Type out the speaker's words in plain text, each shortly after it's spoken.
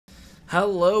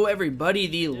Hello everybody,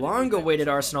 the long-awaited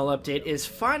Arsenal update is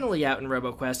finally out in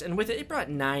Roboquest, and with it, it brought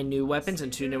 9 new weapons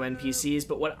and 2 new NPCs,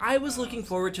 but what I was looking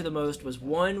forward to the most was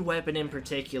one weapon in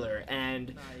particular,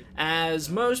 and as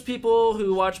most people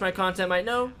who watch my content might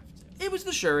know, it was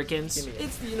the Shurikens.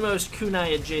 It's the most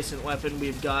Kunai adjacent weapon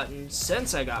we've gotten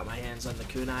since I got my hands on the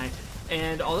Kunai.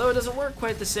 And although it doesn't work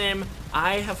quite the same,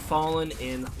 I have fallen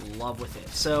in love with it.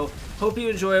 So, hope you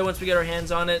enjoy it once we get our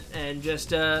hands on it, and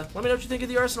just let me know what you think of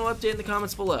the Arsenal update in the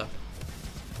comments below.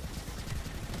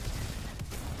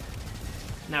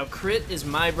 Now, crit is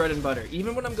my bread and butter.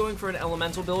 Even when I'm going for an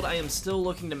elemental build, I am still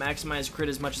looking to maximize crit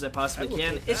as much as I possibly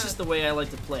can. It's just the way I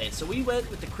like to play. So we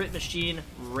went with the Crit Machine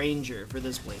Ranger for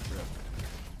this playthrough.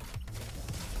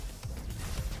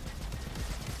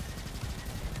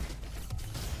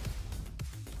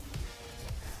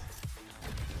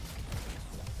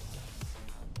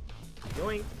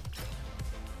 Going.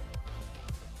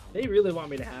 They really want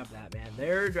me to have that, man.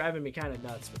 They're driving me kind of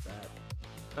nuts with that.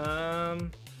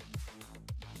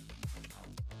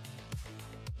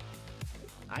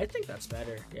 I think that's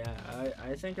better. Yeah,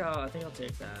 I think I'll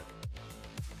take that.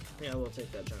 I think I will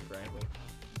take that junk rifle.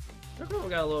 Junk rifle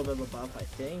got a little bit of a buff, I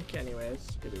think.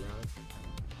 Anyways, could be wrong.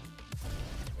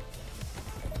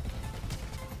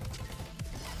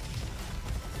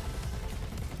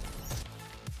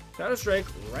 Shadow Strike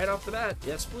right off the bat.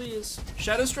 Yes, please.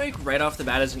 Shadow Strike right off the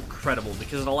bat is incredible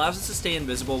because it allows us to stay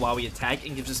invisible while we attack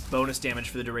and gives us bonus damage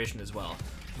for the duration as well.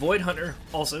 Void Hunter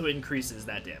also increases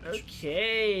that damage.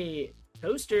 Okay.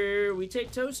 Toaster. We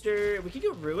take Toaster. We can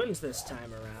do Ruins this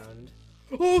time around.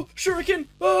 Oh, Shuriken!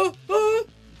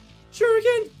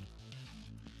 Shuriken!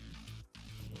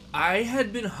 I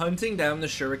had been hunting down the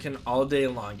Shuriken all day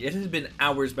long. It had been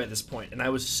hours by this point, and I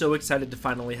was so excited to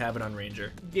finally have it on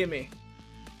Ranger. Gimme.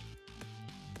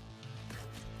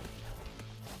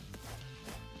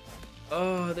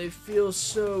 Oh, they feel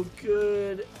so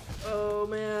good. Oh,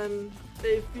 man.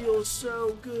 They feel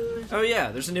so good. Oh,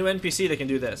 yeah. There's a new NPC that can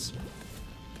do this.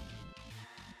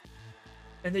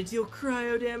 And they deal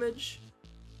cryo damage.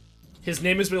 His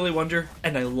name is Willy Wonder,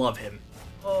 and I love him.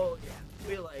 Oh, yeah.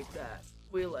 We like that.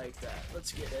 We like that.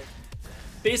 Let's get it.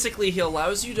 Basically, he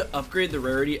allows you to upgrade the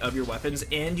rarity of your weapons,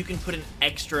 and you can put an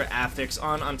extra affix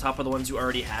on top of the ones you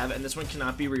already have, and this one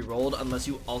cannot be re-rolled unless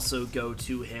you also go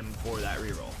to him for that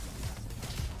re-roll.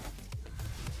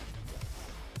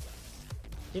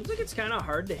 Seems like it's kind of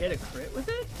hard to hit a crit with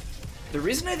it. The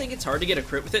reason I think it's hard to get a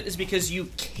crit with it is because you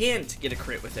can't get a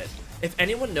crit with it. If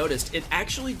anyone noticed, it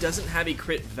actually doesn't have a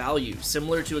crit value,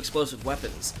 similar to explosive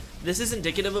weapons. This is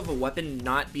indicative of a weapon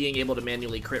not being able to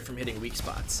manually crit from hitting weak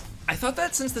spots. I thought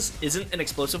that since this isn't an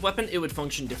explosive weapon, it would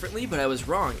function differently, but I was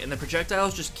wrong, and the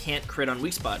projectiles just can't crit on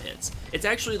weak spot hits. It's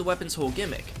actually the weapon's whole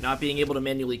gimmick, not being able to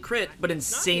manually crit, but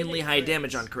insanely high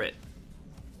damage on crit.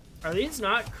 Are these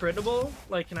not critable?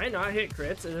 Like, can I not hit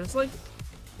crits? Is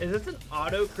this an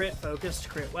auto-crit focused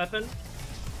crit weapon?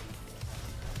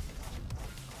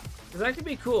 Because that could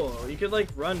be cool. You could, like,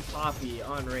 run Poppy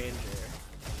on Ranger.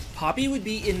 Poppy would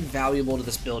be invaluable to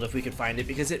this build if we could find it,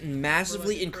 because it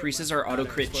massively increases our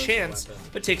auto-crit chance,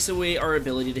 but takes away our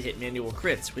ability to hit manual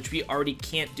crits, which we already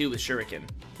can't do with Shuriken.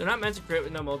 They're not meant to crit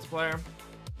with no multiplier.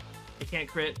 They can't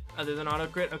crit other than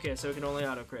auto-crit? Okay, so it can only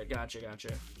auto-crit. Gotcha, gotcha.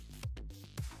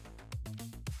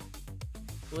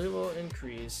 We will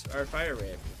increase our fire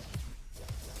rate.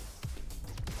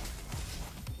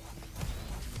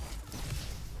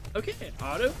 Okay,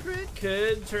 auto crit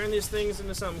could turn these things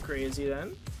into something crazy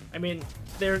then. I mean,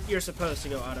 you're supposed to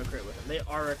go auto crit with them. They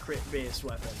are a crit based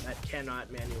weapon that cannot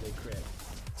manually crit.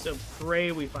 So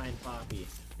pray we find Poppy.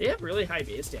 They have really high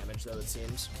base damage though, it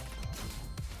seems.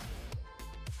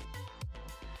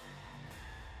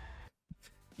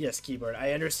 Yes, keyboard.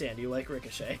 I understand. You like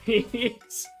Ricochet.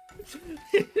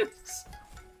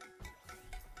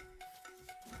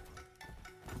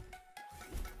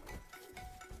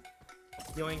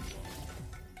 Yoink.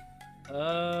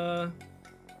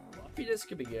 Floppy disk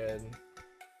could be good.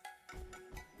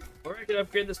 Or I could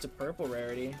upgrade this to purple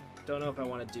rarity. Don't know if I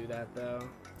want to do that though.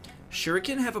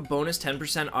 Shuriken have a bonus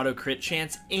 10% auto crit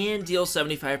chance and deal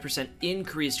 75%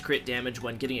 increased crit damage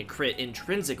when getting a crit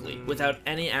intrinsically without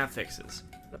any affixes.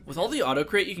 With all the auto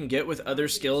crit you can get with other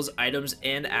skills, items,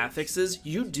 and affixes,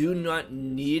 you do not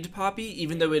need Poppy,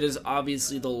 even though it is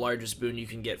obviously the largest boon you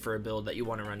can get for a build that you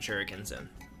want to run Shurikens in.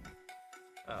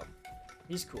 Oh,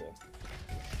 he's cool.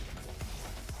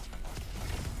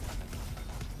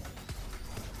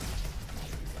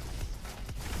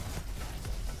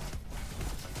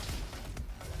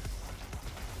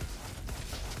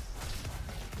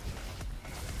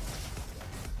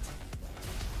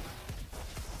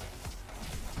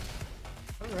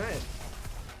 Alright.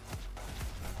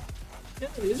 Yeah,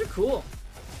 these are cool.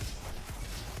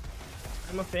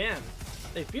 I'm a fan.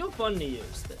 They feel fun to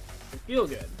use. They feel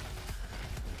good.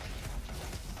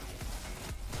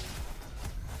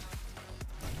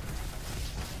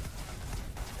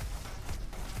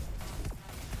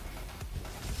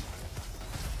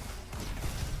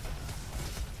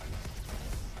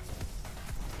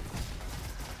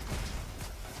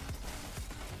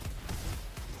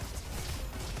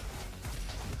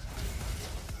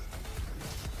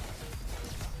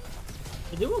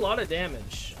 They do a lot of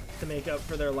damage to make up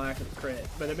for their lack of crit,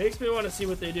 but it makes me want to see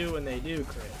what they do when they do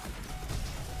crit.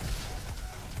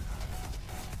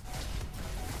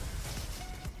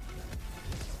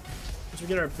 Once we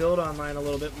get our build online a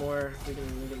little bit more, we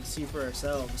can see for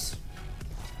ourselves.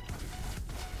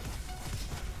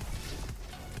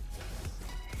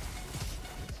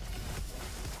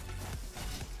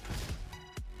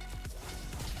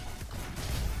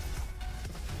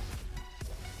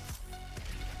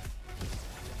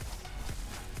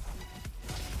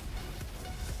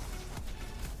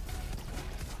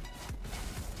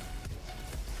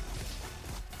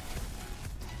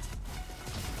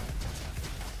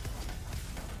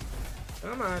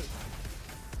 Come on.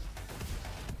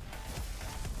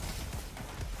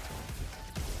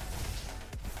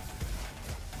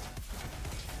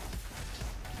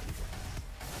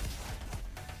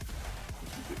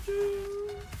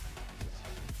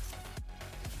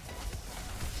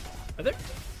 Are there...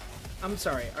 I'm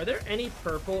sorry, are there any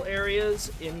purple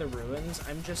areas in the ruins?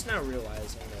 I'm just now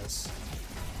realizing this.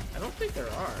 I don't think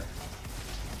there are.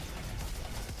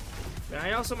 I mean,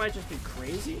 I also might just be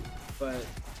crazy, but...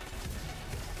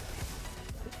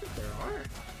 there are.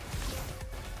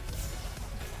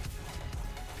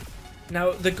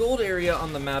 Now, the gold area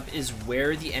on the map is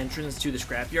where the entrance to the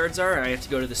scrapyards are. I have to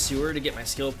go to the sewer to get my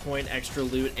skill point, extra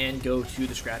loot, and go to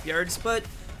the scrapyards, but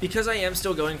because I am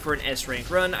still going for an S rank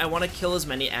run, I want to kill as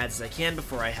many ads as I can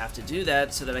before I have to do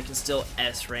that so that I can still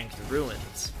S rank the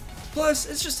ruins. Plus,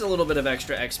 it's just a little bit of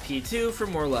extra XP too for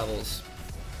more levels.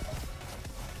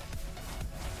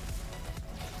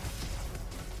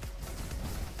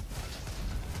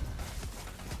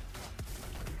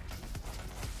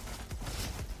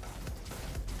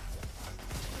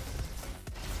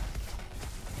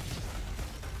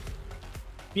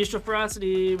 Bestial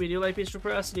Ferocity, we do like Bestial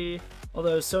Ferocity.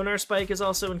 Although Sonar Spike is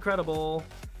also incredible.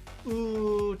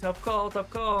 Ooh, tough call, tough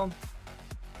call.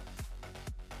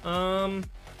 I'm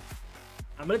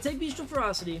gonna take Bestial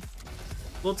Ferocity.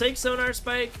 We'll take Sonar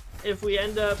Spike if we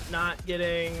end up not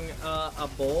getting a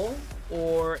bowl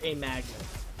or a magnet.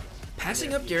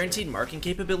 Passing up guaranteed marking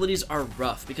capabilities are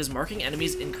rough because marking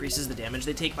enemies increases the damage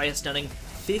they take by a stunning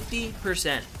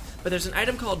 50%. But there's an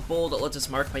item called Bowl that lets us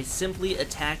mark by simply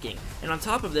attacking. And on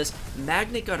top of this,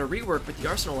 Magnet got a rework with the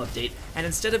Arsenal update, and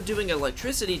instead of doing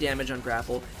electricity damage on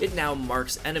grapple, it now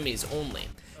marks enemies only,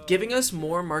 giving us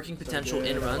more marking potential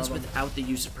in runs without the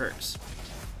use of perks.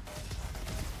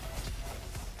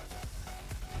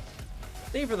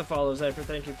 Thank you for the follow, Zypher.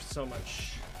 Thank you so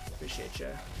much. Appreciate you.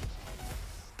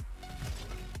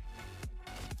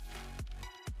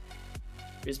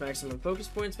 Increase maximum focus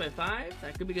points by 5.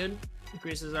 That could be good.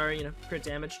 Increases our, crit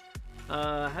damage.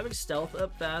 Having stealth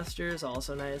up faster is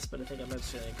also nice, but I think I'm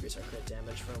just going to increase our crit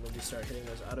damage for when we start hitting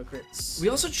those auto-crits. We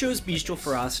also chose Bestial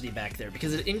Ferocity back there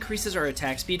because it increases our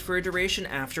attack speed for a duration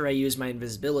after I use my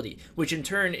invisibility, which in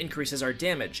turn increases our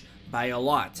damage by a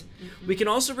lot. We can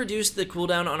also reduce the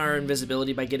cooldown on our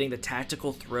invisibility by getting the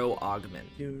Tactical Throw Augment.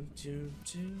 Well,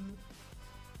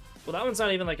 that one's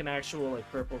not even like an actual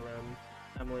purple room.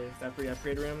 Emily, that free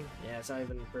upgrade room? Yeah, it's not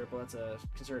even purple, that's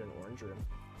considered an orange room.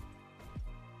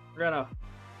 Forgot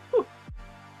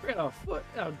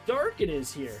how dark it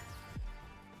is here.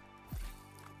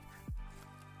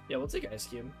 Yeah, we'll take Ice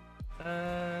Cube.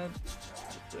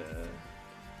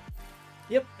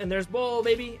 Yep, and there's Bowl,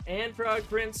 baby, and Frog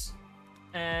Prince.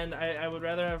 And I would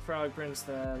rather have Frog Prince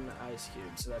than Ice Cube,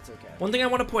 so that's okay. One thing I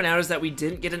want to point out is that we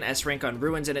didn't get an S rank on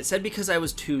Ruins, and it said because I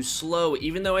was too slow,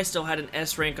 even though I still had an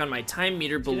S rank on my time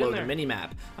meter below the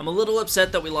minimap. I'm a little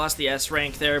upset that we lost the S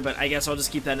rank there, but I guess I'll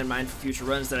just keep that in mind for future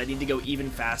runs, that I need to go even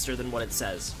faster than what it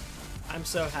says. I'm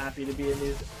so happy to be in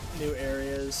these new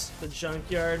areas. The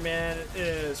junkyard, man,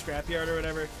 scrapyard or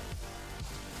whatever.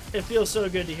 It feels so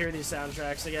good to hear these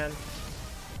soundtracks again.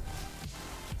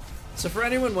 So for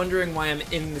anyone wondering why I'm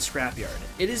in the scrapyard,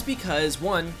 it is because,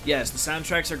 one, yes, the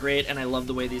soundtracks are great and I love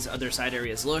the way these other side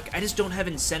areas look, I just don't have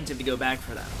incentive to go back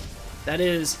for them. That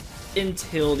is,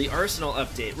 until the Arsenal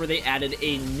update, where they added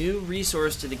a new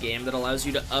resource to the game that allows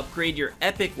you to upgrade your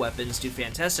epic weapons to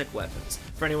fantastic weapons.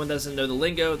 For anyone that doesn't know the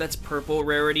lingo, that's purple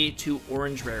rarity to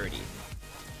orange rarity.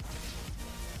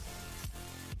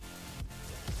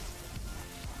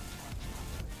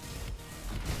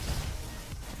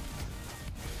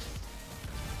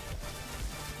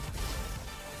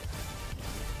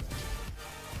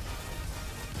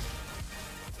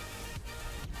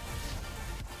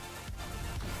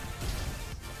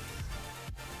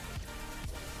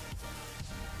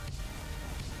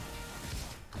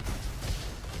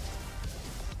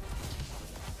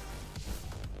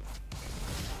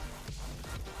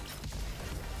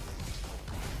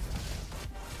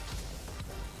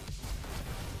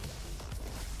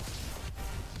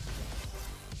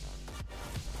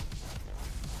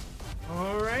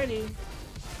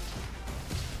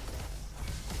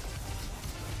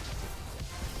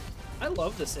 I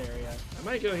love this area. I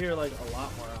might go here like a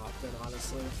lot more often,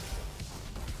 honestly.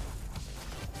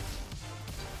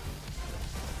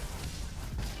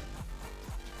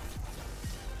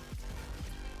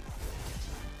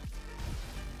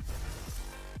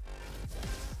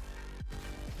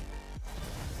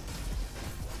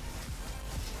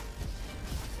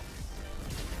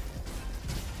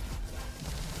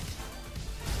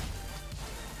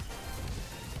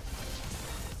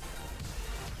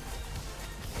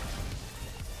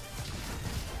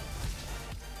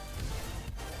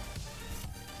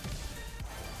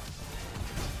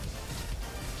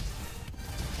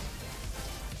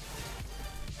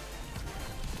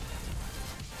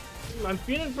 I'm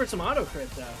feeling for some Autu-Crit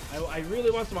though. I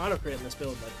really want some Autu-Crit in this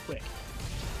build, like quick.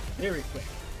 Very quick.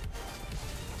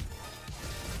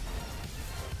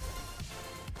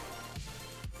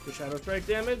 For Shadow Strike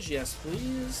damage? Yes,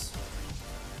 please.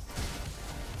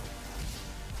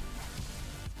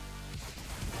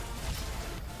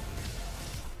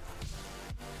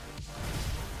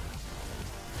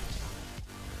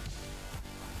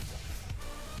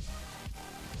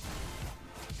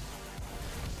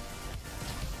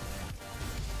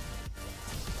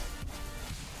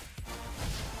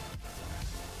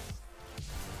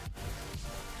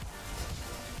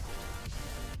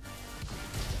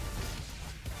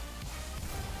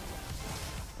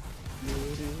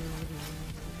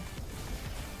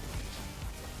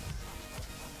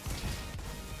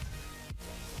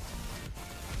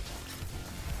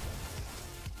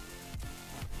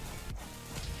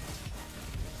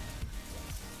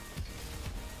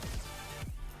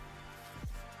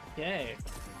 Okay.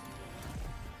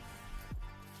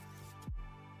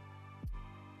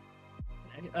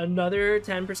 Another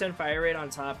 10% fire rate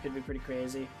on top could be pretty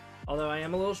crazy. Although I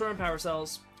am a little short on power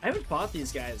cells. I haven't fought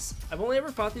these guys. I've only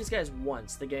ever fought these guys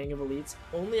once, the Gang of Elites.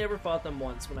 Only ever fought them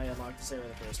once when I unlocked this area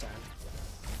the first time.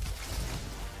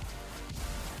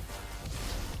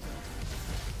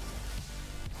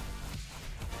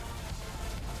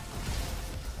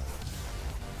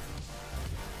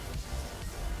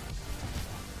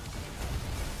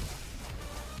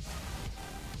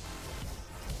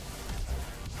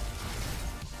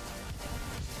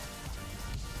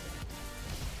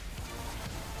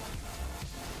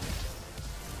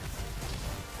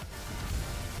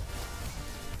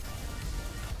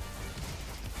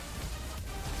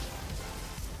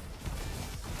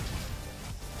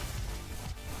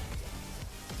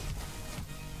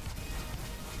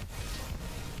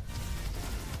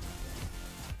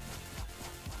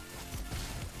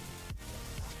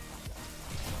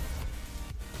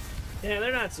 Yeah,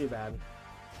 they're not too bad.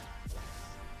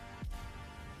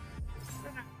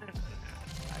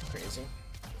 Not crazy.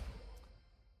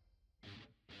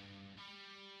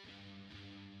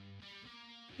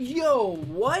 Yo,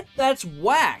 what? That's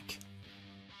whack.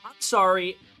 I'm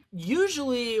sorry.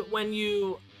 Usually when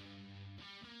you...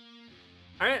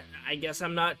 Alright, I guess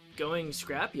I'm not going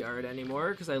Scrapyard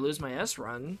anymore because I lose my S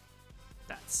run.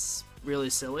 That's really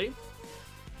silly.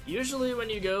 Usually when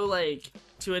you go, like,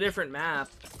 to a different map,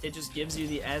 it just gives you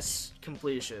the S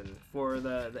completion for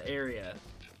the area.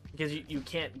 Because you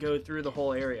can't go through the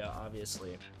whole area,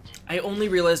 obviously. I only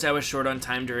realized I was short on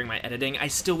time during my editing. I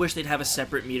still wish they'd have a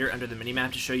separate meter under the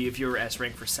minimap to show you if you were S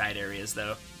rank for side areas,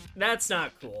 though. That's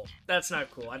not cool. That's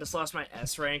not cool. I just lost my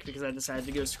S rank because I decided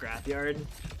to go Scrapyard.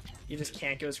 You just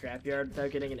can't go Scrapyard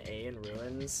without getting an A in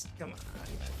Ruins. Come on.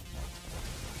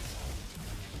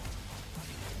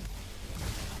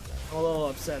 I'm a little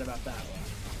upset about that one.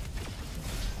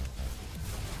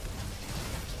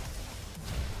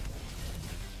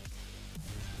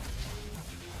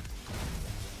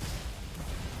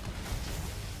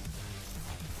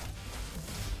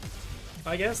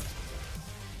 I guess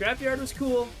Scrapyard was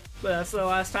cool, but that's the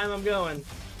last time I'm going.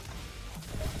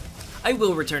 I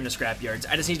will return to Scrapyards.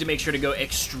 I just need to make sure to go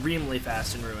extremely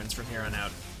fast in Ruins from here on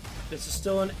out. This is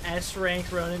still an S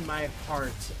rank run in my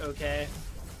heart, okay?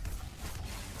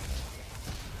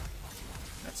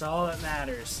 That's all that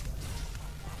matters.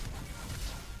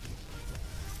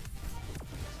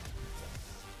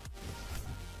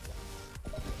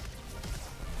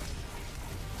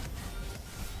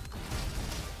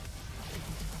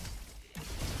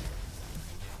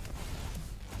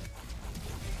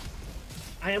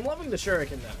 I am loving the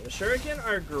Shuriken though. The Shuriken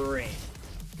are great.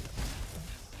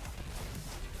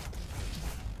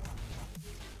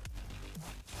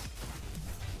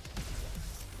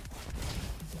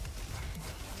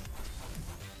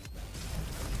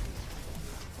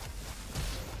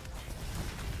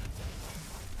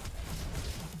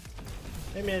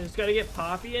 Hey man, just gotta get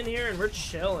Poppy in here and we're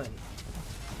chilling.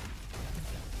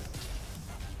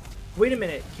 Wait a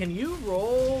minute. Can you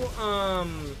roll,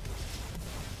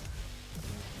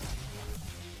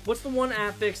 what's the one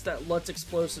affix that lets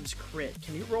explosives crit?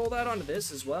 Can you roll that onto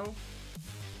this as well?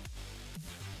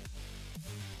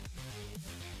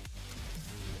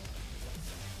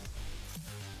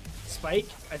 Spike?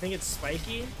 I think it's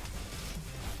spiky.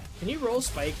 Can you roll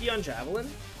spiky on Javelin?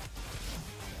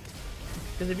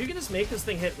 Because if you can just make this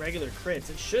thing hit regular crits,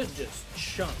 it should just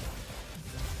chunk.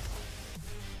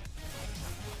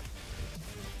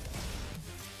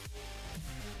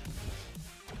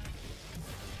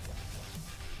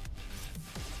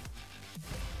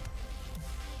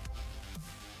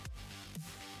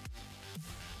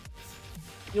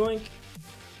 Yoink.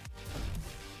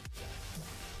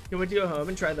 You want to go home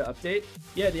and try the update?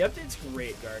 Yeah, the update's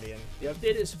great, Guardian. The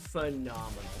update is phenomenal.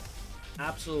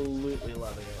 Absolutely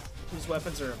loving it. These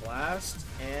weapons are a blast,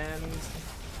 and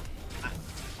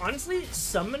honestly,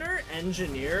 Summoner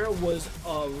Engineer was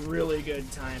a really good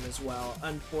time as well.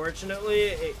 Unfortunately,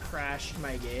 it crashed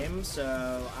my game,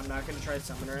 so I'm not going to try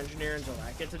Summoner Engineer until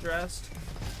that gets addressed,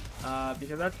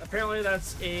 because apparently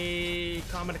that's a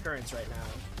common occurrence right now.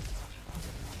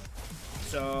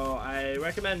 So I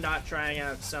recommend not trying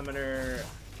out Summoner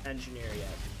Engineer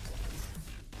yet.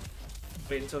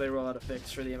 Wait until they roll out a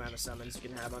fix for the amount of summons you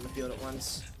can have on the field at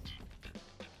once.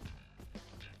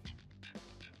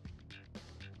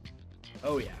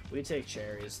 Oh yeah, we take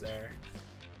cherries there.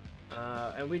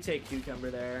 And we take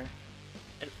cucumber there.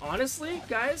 And honestly,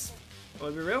 guys, I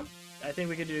want to be real, I think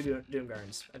we could do Doom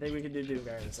Gardens. I think we could do Doom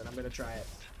Gardens, and I'm going to try it.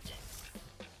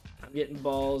 I'm getting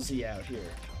ballsy out here.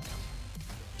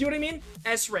 Do you know what I mean?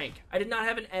 S rank. I did not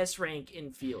have an S rank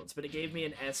in Fields, but it gave me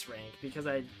an S rank because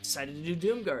I decided to do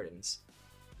Doom Gardens.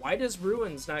 Why does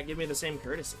Ruins not give me the same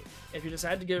courtesy? If you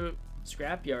decide to go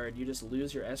Scrapyard, you just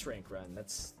lose your S rank run.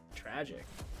 That's tragic.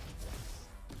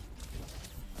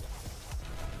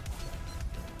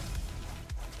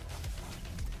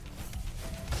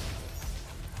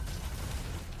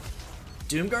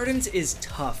 Doom Gardens is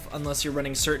tough unless you're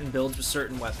running certain builds with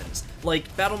certain weapons.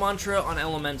 Like, Battle Mantra on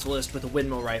Elementalist with a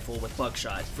windmill rifle with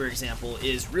buckshot, for example,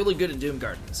 is really good in Doom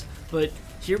Gardens. But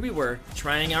here we were,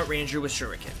 trying out Ranger with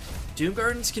Shuriken. Doom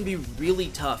Gardens can be really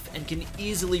tough and can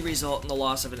easily result in the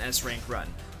loss of an S rank run,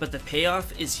 but the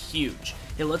payoff is huge.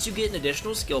 It lets you get an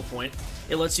additional skill point,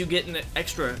 it lets you get an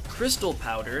extra crystal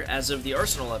powder as of the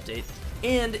Arsenal update,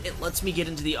 and it lets me get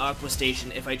into the Aqua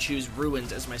Station if I choose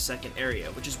Ruins as my second area,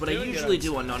 which is what I usually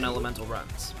do on non-elemental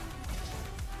runs.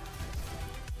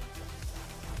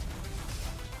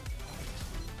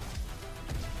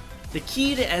 The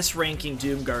key to S-ranking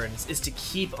Doom Gardens is to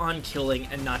keep on killing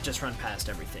and not just run past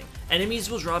everything. Enemies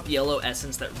will drop yellow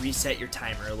essence that reset your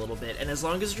timer a little bit, and as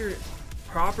long as you're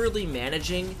properly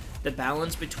managing the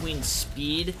balance between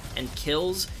speed and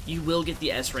kills, you will get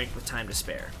the S rank with time to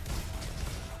spare.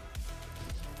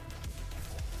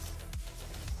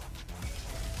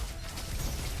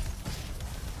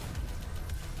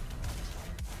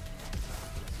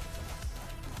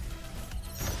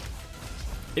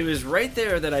 It was right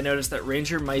there that I noticed that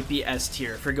Ranger might be S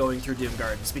tier for going through Doom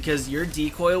Gardens, because your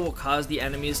decoy will cause the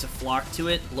enemies to flock to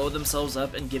it, blow themselves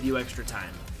up, and give you extra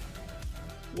time.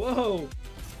 Whoa!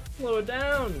 Slow it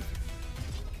down!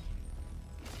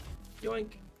 Yoink.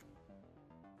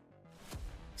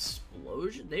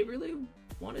 Explosion? They really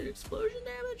wanted explosion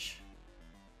damage?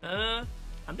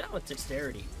 I'm down with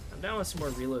dexterity. I'm down with some more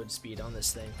reload speed on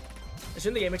this thing. I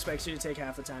assume the game expects you to take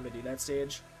half the time to do that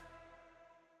stage.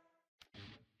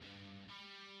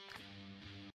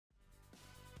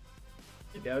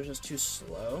 Maybe I was just too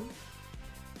slow?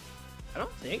 I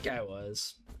don't think I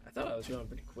was. I thought I was going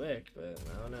pretty quick, but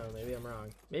I don't know. Maybe I'm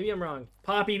wrong. Maybe I'm wrong.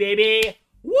 Poppy, baby!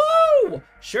 Woo!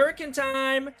 Shuriken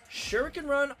time! Shuriken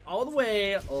run all the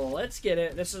way. Let's get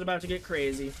it. This is about to get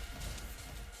crazy.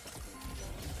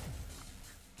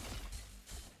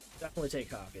 Definitely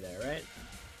take Coffee there, right?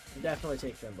 Definitely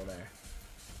take Thimble there.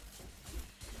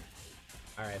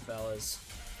 Alright, fellas.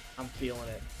 I'm feeling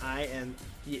it. I am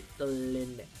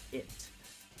feeling it.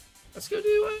 Let's go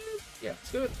do, yeah,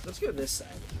 let's go this side.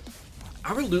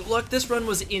 Our loot luck this run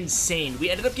was insane. We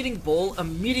ended up getting Bull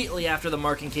immediately after the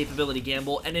marking capability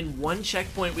gamble, and in one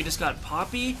checkpoint we just got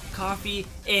Poppy, Coffee,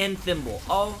 and Thimble.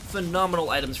 All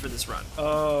phenomenal items for this run.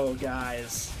 Oh,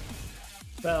 guys.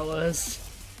 Fellas.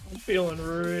 I'm feeling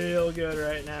real good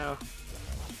right now.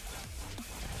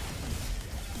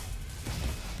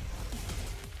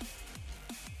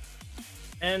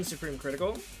 And Supreme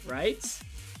Critical, right?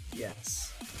 Yes.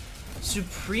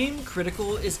 Supreme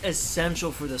Critical is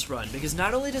essential for this run, because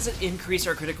not only does it increase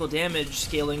our critical damage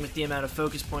scaling with the amount of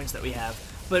focus points that we have,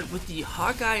 but with the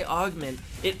Hawkeye augment,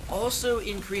 it also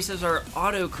increases our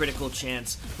auto-critical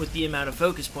chance with the amount of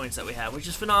focus points that we have, which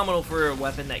is phenomenal for a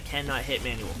weapon that cannot hit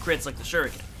manual crits like the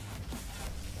Shuriken.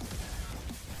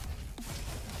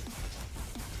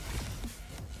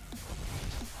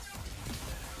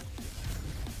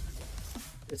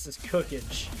 This is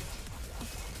cookage.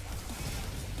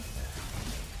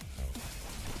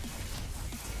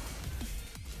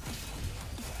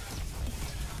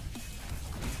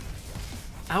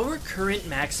 Our current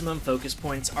maximum focus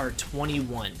points are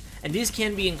 21, and these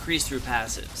can be increased through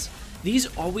passives.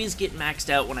 These always get maxed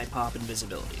out when I pop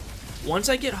invisibility. Once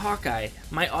I get Hawkeye,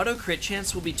 my auto-crit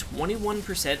chance will be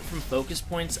 21% from focus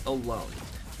points alone,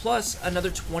 plus another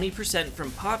 20%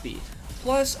 from Poppy,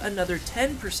 plus another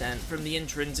 10% from the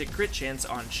intrinsic crit chance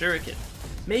on Shuriken,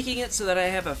 making it so that I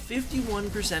have a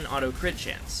 51% auto-crit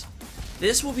chance.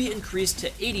 This will be increased to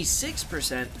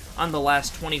 86% on the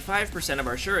last 25% of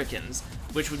our Shurikens,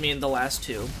 which would mean the last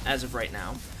two, as of right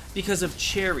now, because of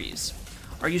cherries.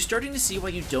 Are you starting to see why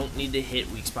you don't need to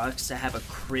hit weak spots to have a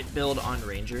crit build on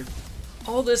Ranger?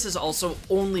 All this is also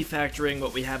only factoring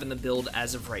what we have in the build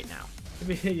as of right now. To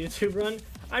be a YouTube run?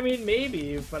 I mean,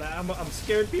 maybe, but I'm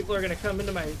scared people are gonna come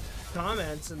into my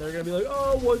comments and they're gonna be like,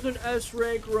 oh, was an S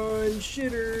rank run,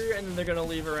 shitter, and then they're gonna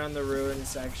leave around the ruin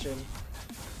section.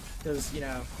 Because, you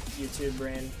know, YouTube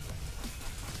brain.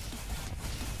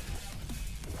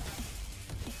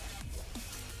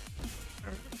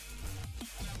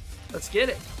 Let's get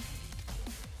it.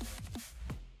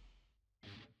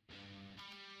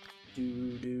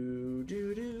 Do do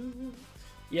do do.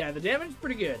 Yeah, the damage is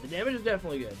pretty good. The damage is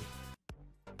definitely good.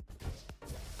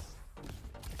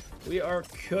 We are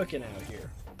cooking out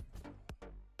here.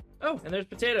 Oh, and there's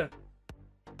Potato.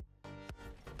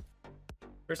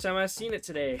 First time I've seen it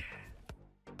today.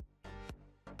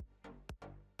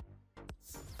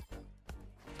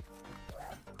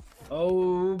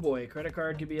 Oh boy, credit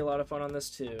card could be a lot of fun on this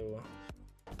too.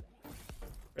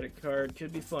 Credit card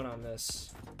could be fun on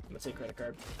this. I'm gonna say credit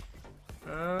card.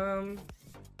 I'm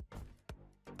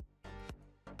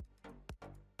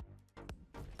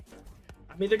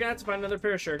either gonna have to find another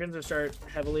pair of Shurikens or start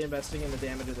heavily investing in the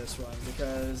damage of this one,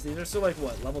 because these are still like,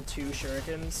 what, level 2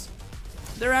 Shurikens?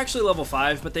 They're actually level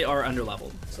 5, but they are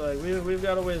underleveled. So like, we've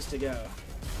got a ways to go.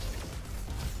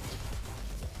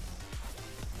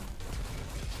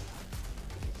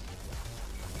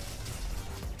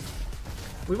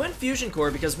 We went Fusion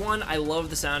Core because, one, I love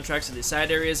the soundtracks of the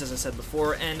side areas, as I said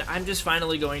before, and I'm just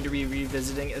finally going to be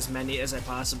revisiting as many as I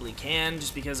possibly can,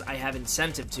 just because I have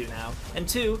incentive to now. And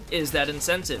two, is that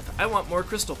incentive? I want more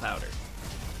crystal powder.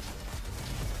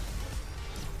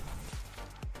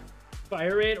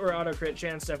 Fire rate or auto crit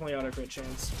chance? Definitely auto crit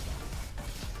chance.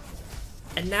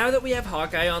 And now that we have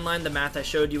Hawkeye online, the math I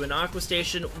showed you in Aqua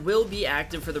Station will be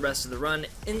active for the rest of the run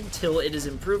until it is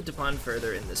improved upon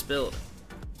further in this build.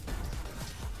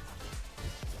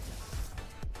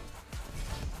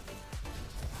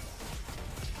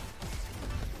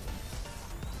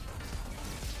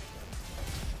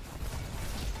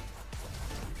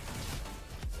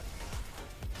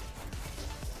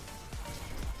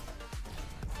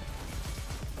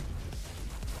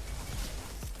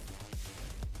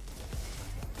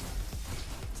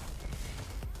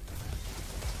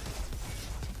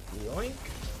 Yoink.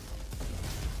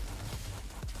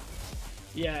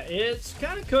 Yeah, it's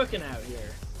kind of cooking out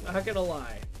here. Not gonna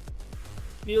lie.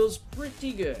 Feels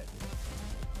pretty good.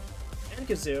 And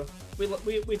Kazoo.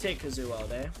 We take Kazoo all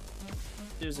day.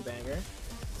 Kazoo's a banger.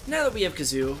 Now that we have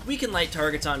Kazoo, we can light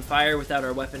targets on fire without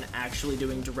our weapon actually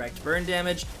doing direct burn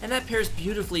damage, and that pairs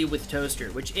beautifully with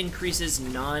Toaster, which increases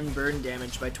non-burn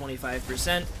damage by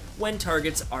 25% when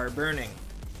targets are burning.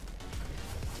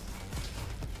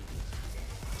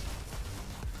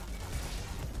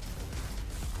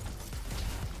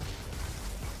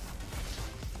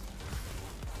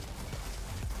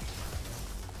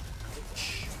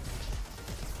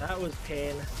 That was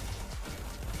pain.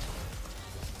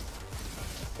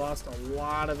 Lost a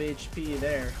lot of HP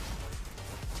there.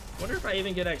 Wonder if I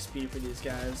even get XP for these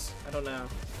guys. I don't know.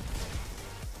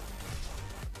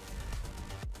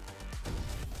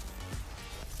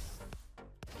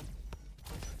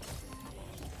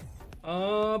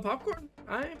 Popcorn.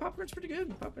 Popcorn's pretty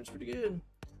good. Popcorn's pretty good.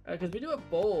 Because we do have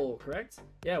bowl, correct?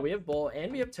 Yeah, we have bowl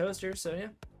and we have toaster. So yeah,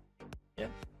 yeah.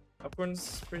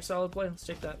 Popcorn's pretty solid play. Let's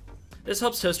take that. This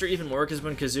helps Toaster even more because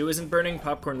when Kazoo isn't burning,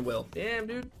 Popcorn will. Damn,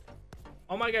 dude.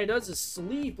 All my guy does is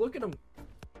sleep. Look at him.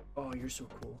 Oh, you're so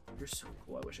cool. You're so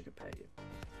cool. I wish I could pet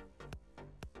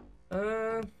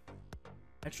you.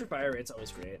 Extra fire rate's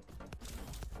always great.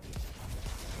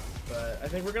 But I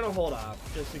think we're gonna hold off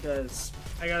just because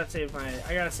I gotta save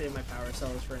my power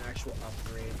cells for an actual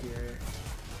upgrade here.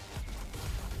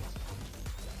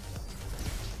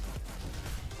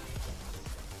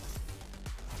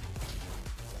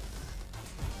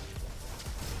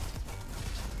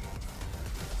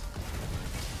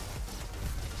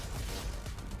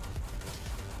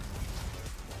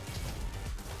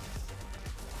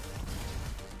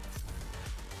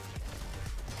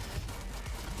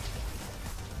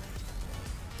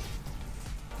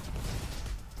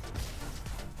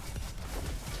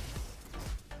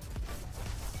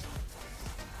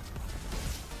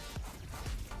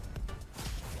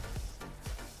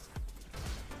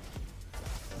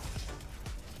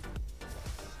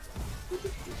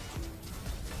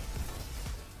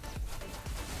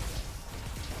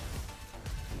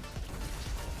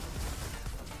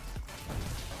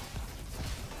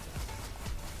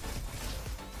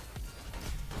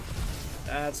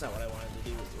 That's not what I wanted to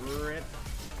do. Rip.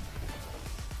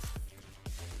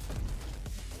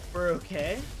 We're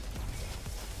okay.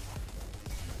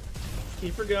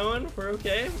 Keep her going. We're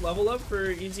okay. Level up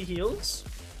for easy heals.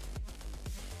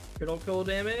 Critical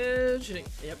damage.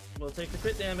 Yep, we'll take the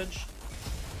crit damage.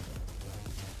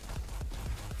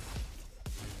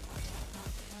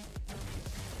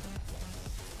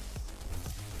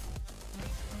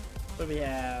 What do we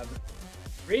have?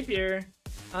 Rapier.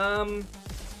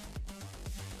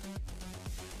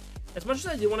 As much as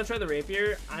I do want to try the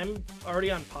Rapier, I'm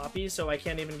already on Poppy, so I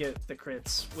can't even get the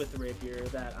crits with the Rapier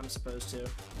that I'm supposed to.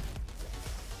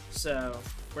 So,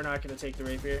 we're not going to take the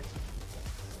Rapier.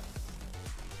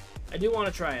 I do want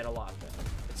to try it a lot, though.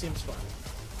 It seems fun.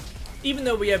 Even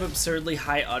though we have absurdly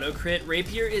high auto-crit,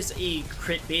 Rapier is a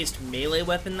crit-based melee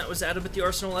weapon that was added with the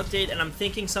Arsenal update, and I'm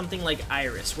thinking something like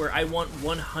Iris, where I want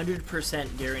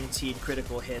 100% guaranteed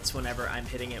critical hits whenever I'm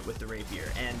hitting it with the Rapier.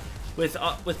 And with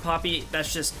Poppy,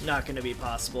 that's just not going to be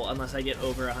possible unless I get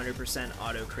over 100%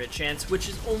 auto-crit chance, which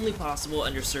is only possible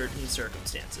under certain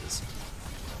circumstances.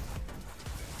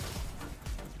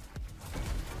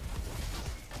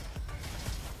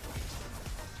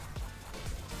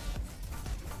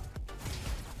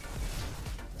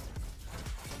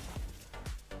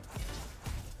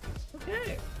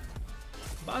 Okay.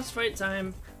 Boss fight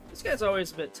time. This guy's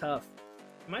always a bit tough.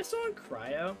 Am I still on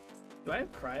Cryo? Do I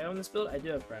have Cryo in this build? I do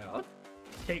have Cryo. I'll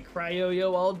take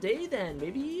Cryo-Yo all day then,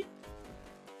 baby.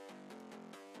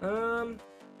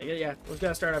 Yeah, we've got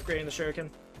to start upgrading the Shuriken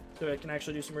so it can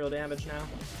actually do some real damage now.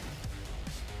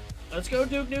 Let's go,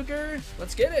 Duke Nuker.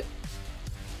 Let's get it.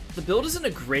 The build is in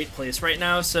a great place right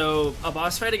now, so a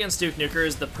boss fight against Duke Nuker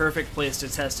is the perfect place to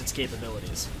test its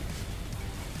capabilities.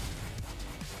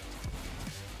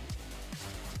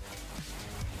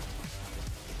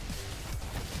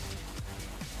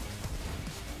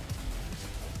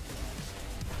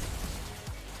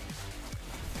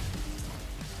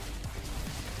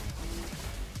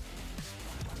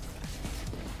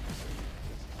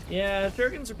 Yeah,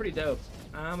 Shurikens are pretty dope.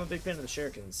 I'm a big fan of the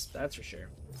Shurikens, that's for sure.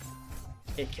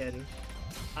 Hey, kidding.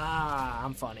 Ah,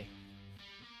 I'm funny.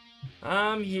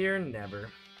 I'm here never,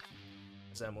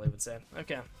 as Emily would say.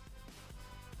 Okay.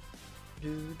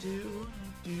 Do.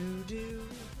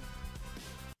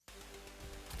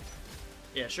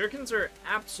 Yeah, Shurikens are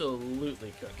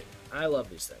absolutely cooking. I love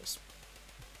these things.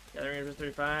 Gathering Energy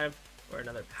 35, or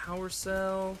another power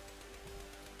cell.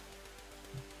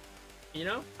 You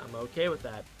know, I'm okay with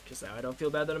that, because now I don't feel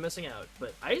bad that I'm missing out.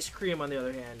 But Ice Cream, on the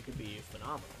other hand, could be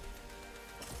phenomenal.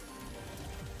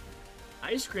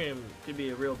 Ice Cream could be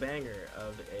a real banger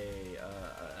of a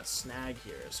snag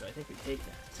here, so I think we take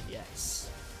that. Yes,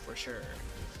 for sure.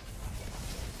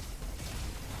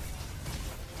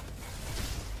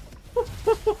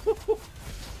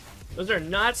 Those are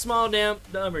not small damn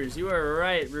numbers. You are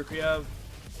right, Rukriyov.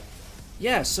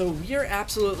 Yeah, so we are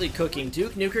absolutely cooking.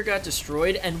 Duke Nuker got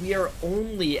destroyed, and we are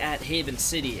only at Haven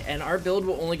City, and our build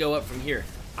will only go up from here.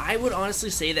 I would honestly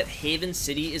say that Haven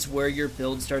City is where your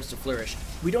build starts to flourish.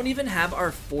 We don't even have our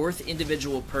 4th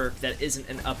individual perk that isn't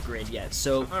an upgrade yet,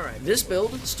 so this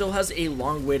build still has a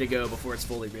long way to go before it's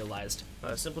fully realized.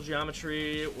 Simple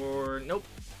Geometry, or nope.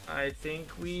 I think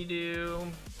we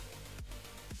do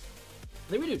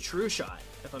True Shot,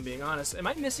 if I'm being honest. Am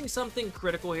I missing something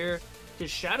critical here? Is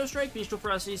Shadow Strike, Bestial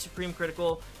Ferocity, Supreme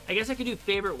Critical? I guess I could do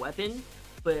Favorite Weapon,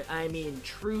 but I mean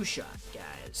True Shot,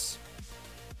 guys.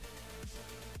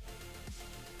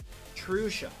 True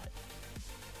Shot.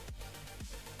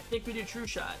 I think we do True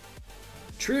Shot.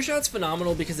 True Shot's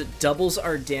phenomenal because it doubles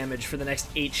our damage for the next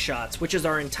 8 shots, which is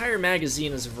our entire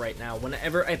magazine as of right now,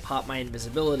 whenever I pop my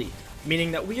invisibility.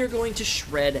 Meaning that we are going to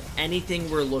shred anything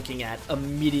we're looking at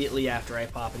immediately after I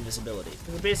pop invisibility.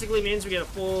 It basically means we get a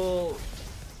full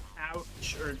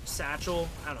pouch or satchel,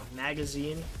 I don't know,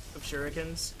 magazine of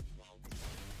shurikens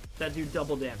that do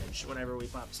double damage whenever we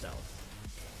pop stealth.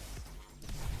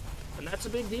 And that's a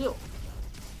big deal.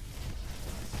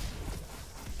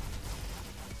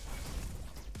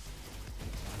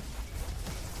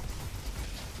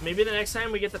 Maybe the next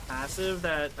time we get the passive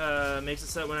that makes it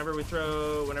so that whenever we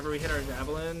hit our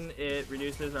javelin, it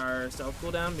reduces our stealth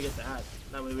cooldown. We get that.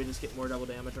 That way we just get more double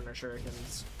damage on our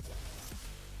shurikens.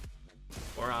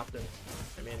 More often.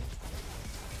 I mean.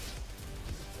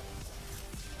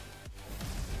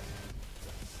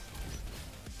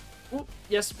 Ooh,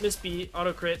 yes, Miss B,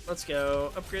 auto-crit. Let's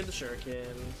go. Upgrade the shuriken.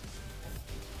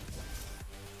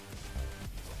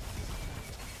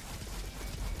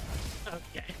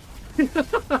 Okay.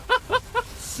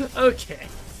 Okay.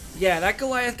 Yeah, that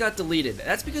Goliath got deleted.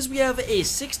 That's because we have a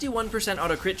 61%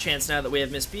 auto-crit chance now that we have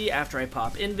Miss B after I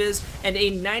pop Invis, and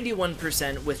a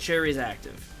 91% with Cherries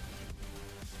active.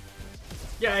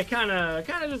 Yeah, I kinda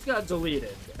just got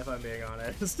deleted, if I'm being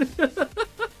honest.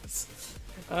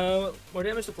 More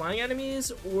damage to flying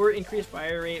enemies, or increased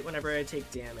fire rate whenever I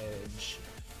take damage.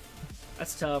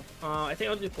 That's tough. I think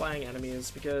I'll do flying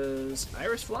enemies, because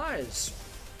Iris flies.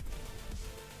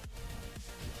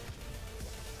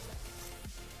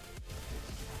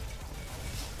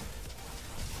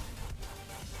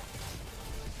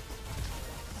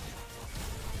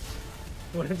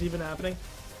 What is even happening?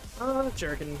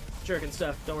 Shuriken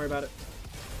stuff. Don't worry about it.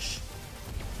 Shh.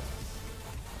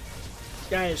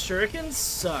 Guys, shurikens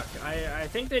suck. I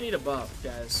think they need a buff,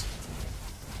 guys.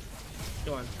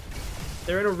 Go on.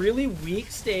 They're in a really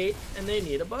weak state, and they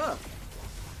need a buff.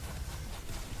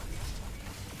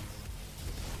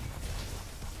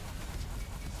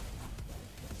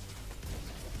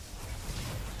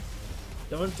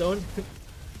 Don't tell them.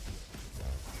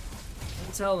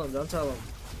 Don't tell them.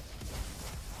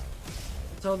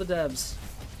 Tell the devs.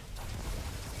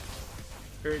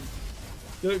 Or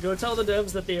go tell the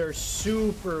devs that they are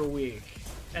super weak,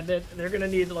 and that they're gonna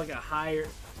need like a higher.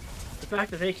 The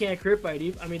fact that they can't crit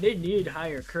bite, I mean, they need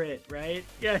higher crit, right?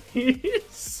 Yeah.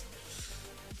 Reroll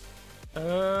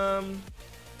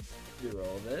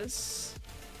this.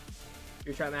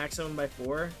 You're trying maximum by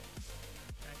 4.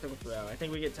 Tactical throw. I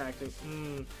think we get tactical.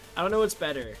 I don't know what's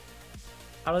better.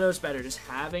 Just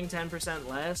having 10%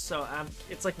 less, so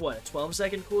it's like what, a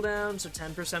 12-second cooldown, so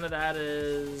 10% of that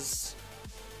is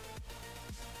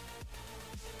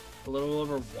a little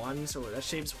over 1, so that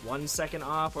shaves 1 second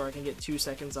off, or I can get 2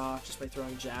 seconds off just by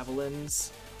throwing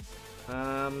javelins.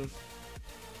 Tough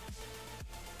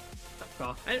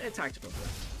call. Tactical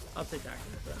throw. I'll take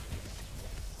tactical throw.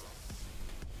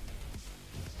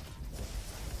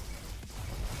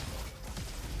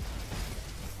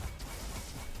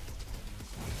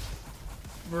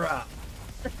 Bruh.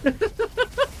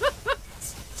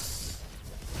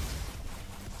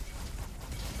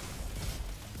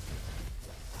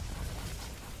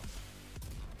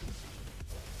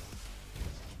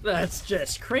 That's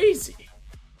just crazy.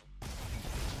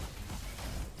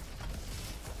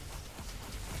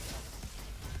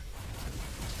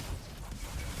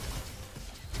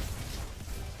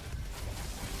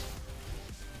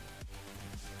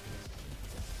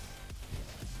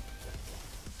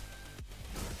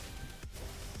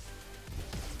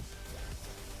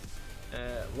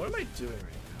 What am I doing right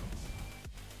now?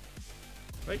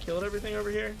 Have I killed everything over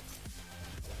here?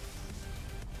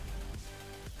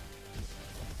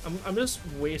 I'm just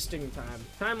wasting time.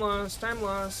 Time loss.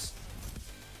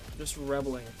 Just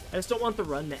reveling. I just don't want the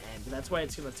run to end. That's why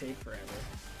it's gonna take forever.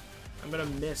 I'm gonna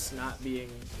miss not being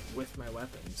with my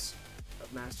weapons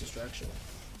of mass destruction.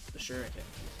 The Shuriken.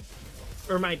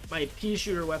 Or my pea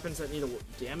shooter weapons that need a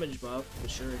damage buff, the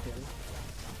Shuriken.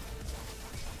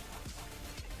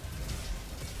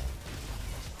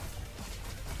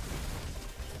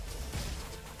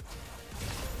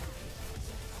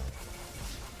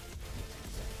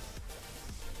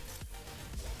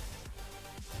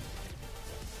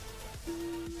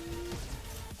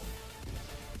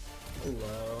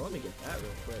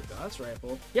 Gauss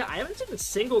rifle. Yeah, I haven't seen a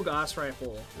single Gauss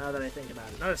rifle now that I think about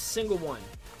it. Not a single one.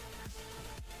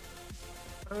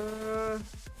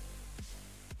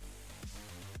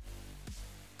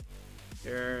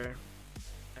 Sure.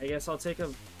 I guess I'll take a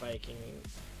Viking.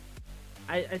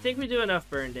 I think we do enough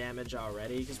burn damage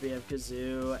already because we have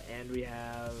Kazoo and we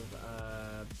have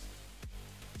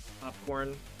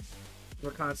Popcorn.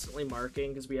 We're constantly marking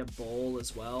because we have Bowl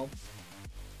as well.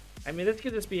 I mean, this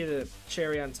could just be the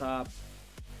cherry on top.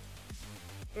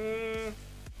 I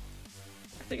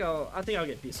think I'll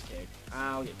get piece of cake.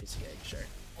 I'll get piece of cake, sure.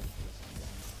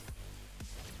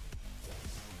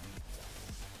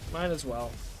 Might as well.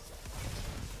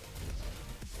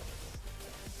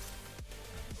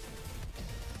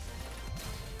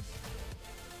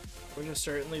 which is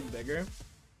certainly bigger.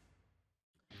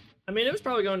 I mean, it was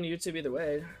probably going to YouTube either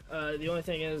way. The only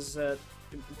thing is that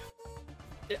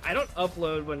I don't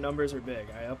upload when numbers are big.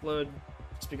 I upload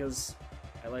just because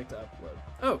I like to upload.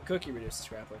 Oh, Cookie reduces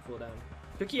grappling cooldown.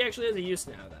 Cookie actually has a use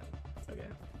now then. Okay.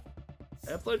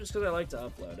 I upload just because I like to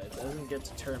upload. It doesn't get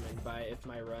determined by if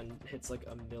my run hits like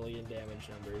 1,000,000 damage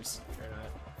numbers or not.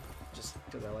 Just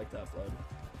because I like to upload.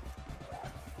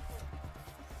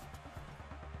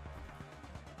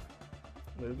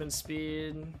 Movement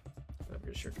speed.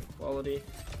 Upgrade Shuriken quality.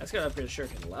 That's gotta upgrade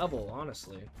Shuriken level,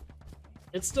 honestly.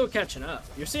 It's still catching up.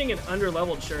 You're seeing an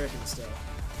under-leveled Shuriken still.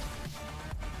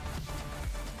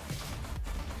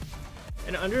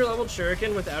 An under-leveled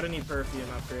Shuriken without any perfume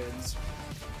upgrades.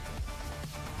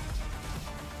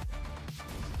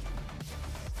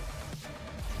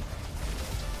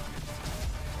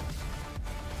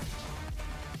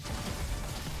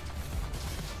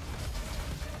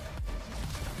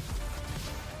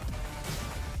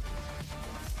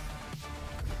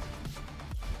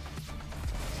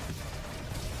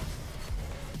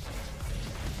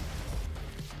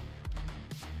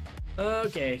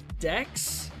 Okay,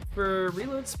 Dex for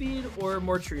reload speed or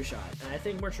more true shot? And I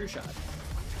think more true shot. I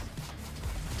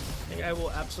think I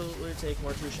will absolutely take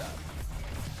more true shot.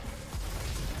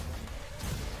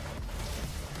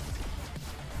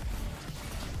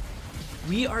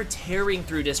 We are tearing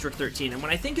through District 13, and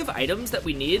when I think of items that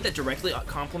we need that directly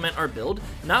complement our build,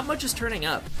 not much is turning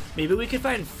up. Maybe we could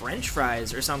find French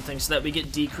fries or something so that we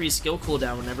get decreased skill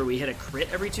cooldown whenever we hit a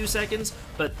crit every 2 seconds,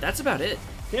 but that's about it.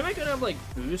 I think I could have like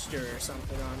booster or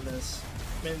something on this.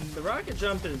 I mean, the rocket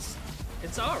jump is,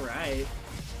 it's alright,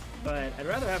 but I'd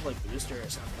rather have like booster or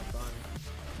something fun.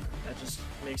 That just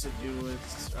makes it do what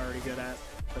it's already good at,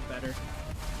 but better.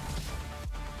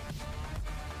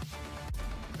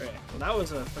 Okay, well that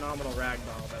was a phenomenal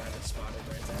ragdoll that I just spotted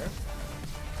right there.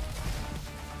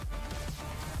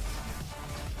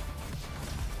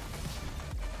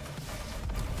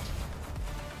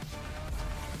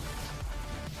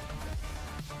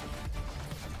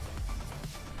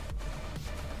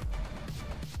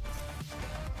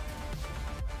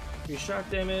 Free shock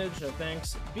damage, no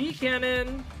thanks. B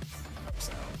cannon!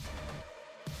 So.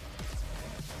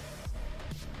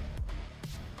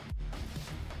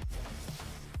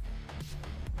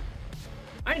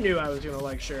 I knew I was gonna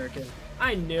like Shuriken.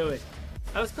 I knew it.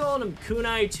 I was calling him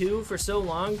Kunai 2 for so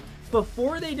long.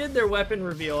 Before they did their weapon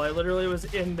reveal, I literally was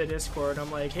in the Discord.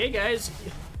 I'm like, hey guys,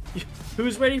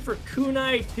 who's ready for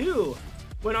Kunai 2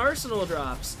 when Arsenal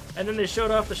drops? And then they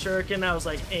showed off the Shuriken, I was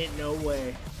like, ain't no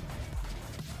way.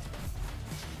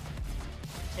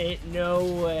 Ain't no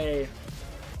way.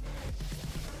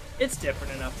 It's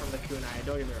different enough from the Kunai,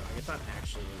 don't get me wrong. It's not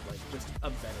actually like just a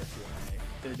better Kunai.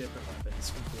 They're different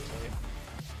weapons completely.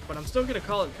 But I'm still gonna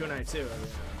call it Kunai 2 every now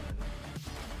and then.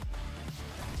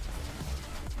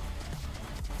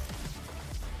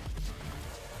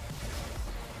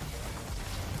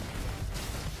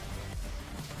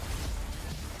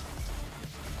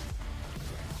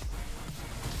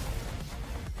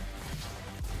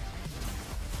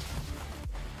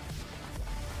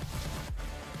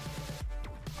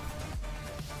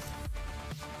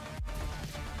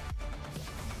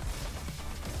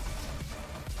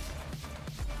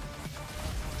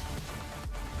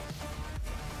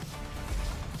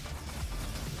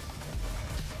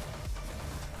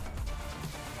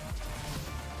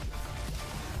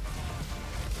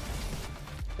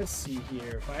 Let's see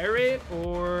here. Fire rate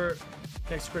or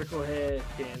next critical hit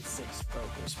and 6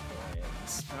 focus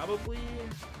points. Probably.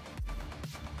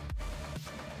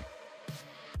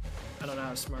 I don't know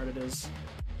how smart it is.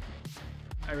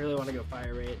 I really want to go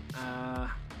fire rate.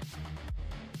 I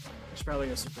should probably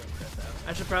go Supreme Crit though.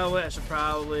 I should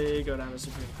probably go down to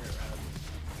Supreme Crit route.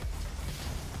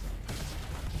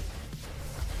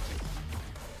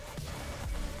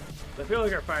 I feel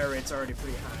like our fire rate's already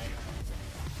pretty high.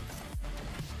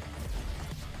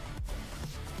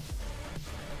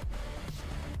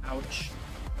 Ouch.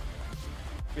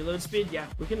 Reload speed? Yeah,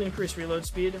 we can increase reload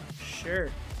speed. Sure.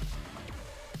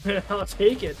 I'll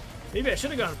take it. Maybe I should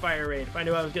have gone fire rate if I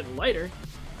knew I was getting lighter.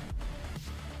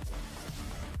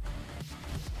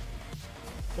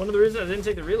 One of the reasons I didn't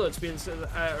take the reload speed instead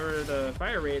of or the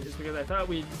fire rate is because I thought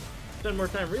we'd spend more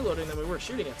time reloading than we were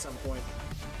shooting at some point.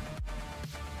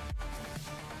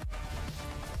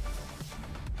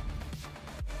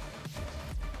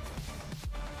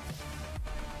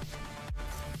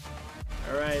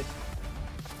 Alright.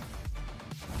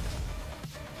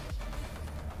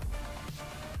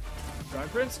 Frog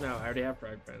Prince? No, I already have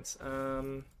Frog Prince. I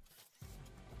don't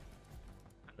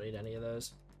need any of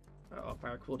those. Oh,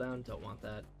 fire cooldown, don't want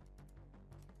that.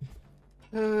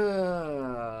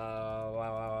 Wow.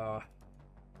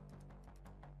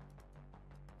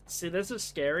 See, this is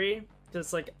scary.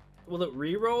 Because, like, will it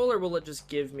re-roll or will it just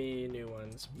give me new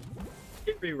ones?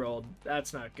 It re-rolled.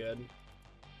 That's not good.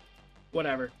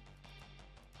 Whatever.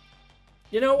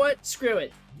 You know what? Screw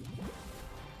it.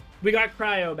 We got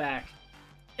Cryo back.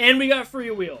 And we got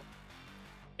Freewheel.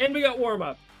 And we got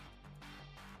Warm-Up.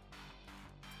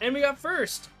 And we got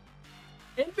First.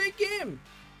 And Big Game.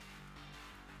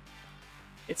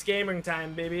 It's gaming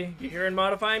time, baby. You hearing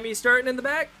Modifying Me starting in the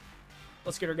back?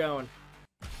 Let's get her going.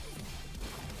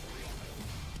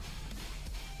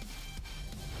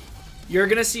 You're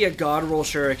gonna see a God Roll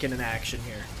Shuriken in action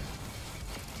here.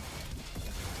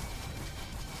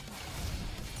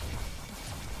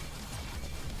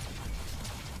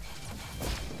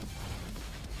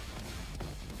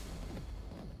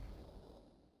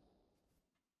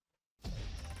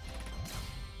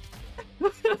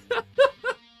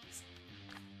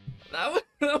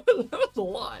 that was a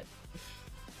lot.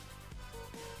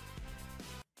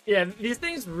 Yeah, these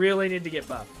things really need to get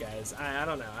buffed, guys. I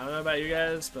don't know. I don't know about you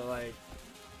guys, but, like,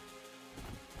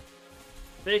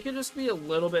 they could just be a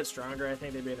little bit stronger. I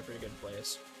think they'd be in a pretty good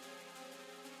place.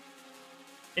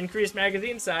 Increased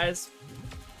magazine size.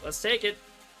 Let's take it.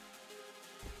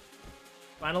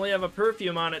 Finally have a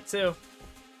perfume on it, too.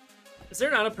 Is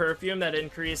there not a perfume that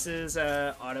increases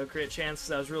auto-crit chance?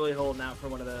 Because I was really holding out for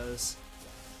one of those.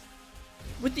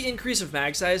 With the increase of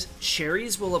mag size,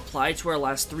 cherries will apply to our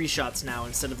last 3 shots now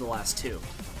instead of the last 2.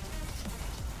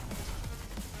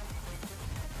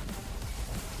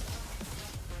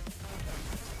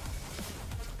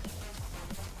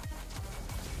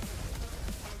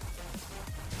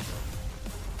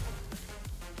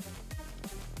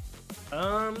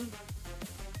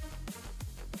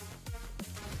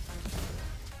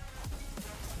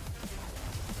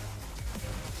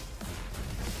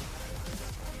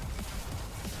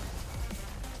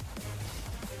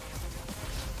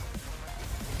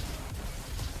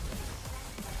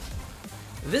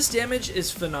 This damage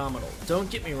is phenomenal, don't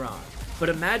get me wrong, but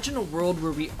imagine a world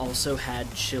where we also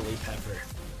had Chili Pepper.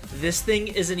 This thing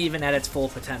isn't even at its full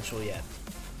potential yet.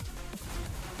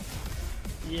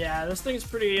 Yeah, this thing's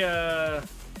pretty,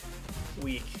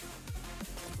 weak.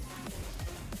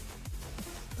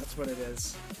 That's what it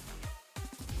is.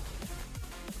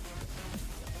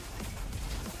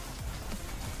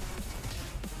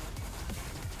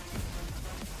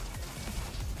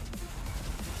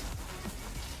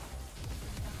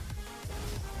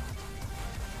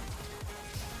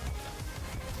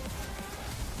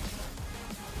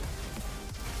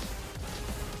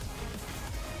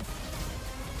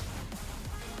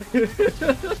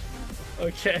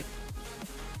 Okay.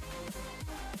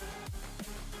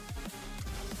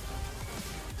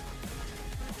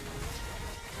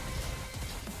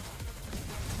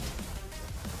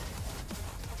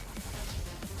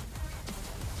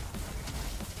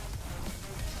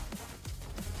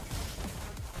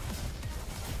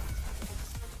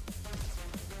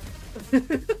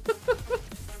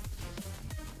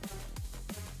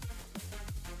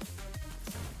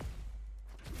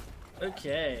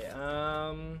 Okay,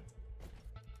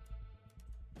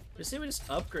 just say we just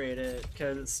upgrade it,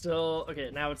 because it's still... Okay,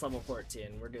 now it's level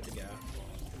 14. We're good to go.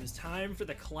 It was time for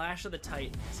the Clash of the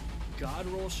Titans. God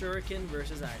Roll Shuriken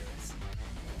versus Haderaxe.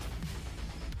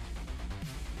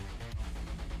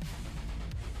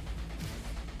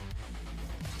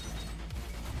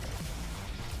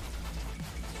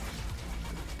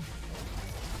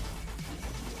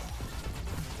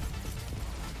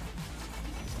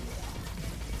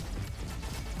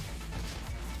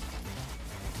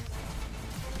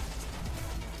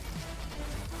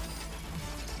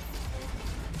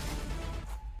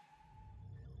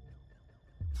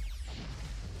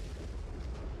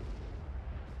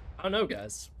 I don't know,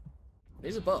 guys.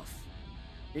 Needs a buff.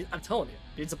 I'm telling you,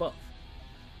 needs a buff.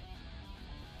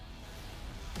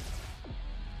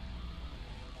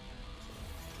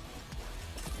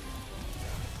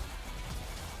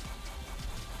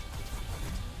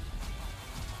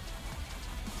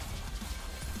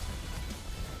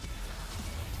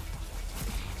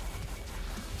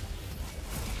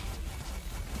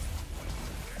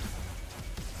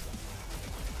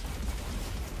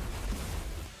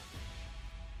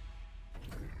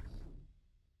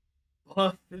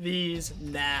 Buff these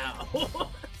now.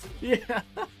 Yeah.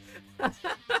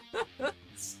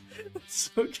 It's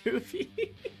so goofy.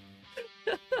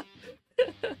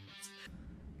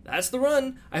 That's the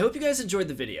run. I hope you guys enjoyed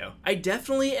the video. I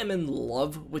definitely am in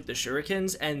love with the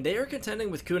Shurikens, and they are contending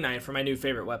with Kunai for my new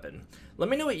favorite weapon. Let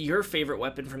me know what your favorite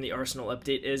weapon from the Arsenal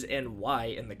update is and why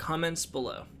in the comments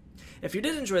below. If you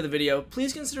did enjoy the video,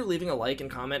 please consider leaving a like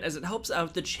and comment as it helps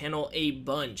out the channel a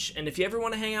bunch. And if you ever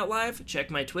want to hang out live,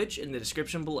 check my Twitch in the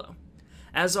description below.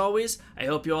 As always, I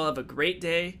hope you all have a great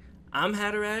day. I'm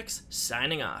Haderaxe,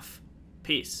 signing off.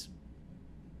 Peace.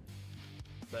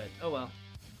 But, oh well.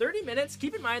 30 minutes?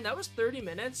 Keep in mind, that was 30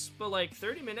 minutes, but like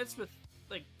 30 minutes with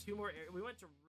like 2 more... We went to...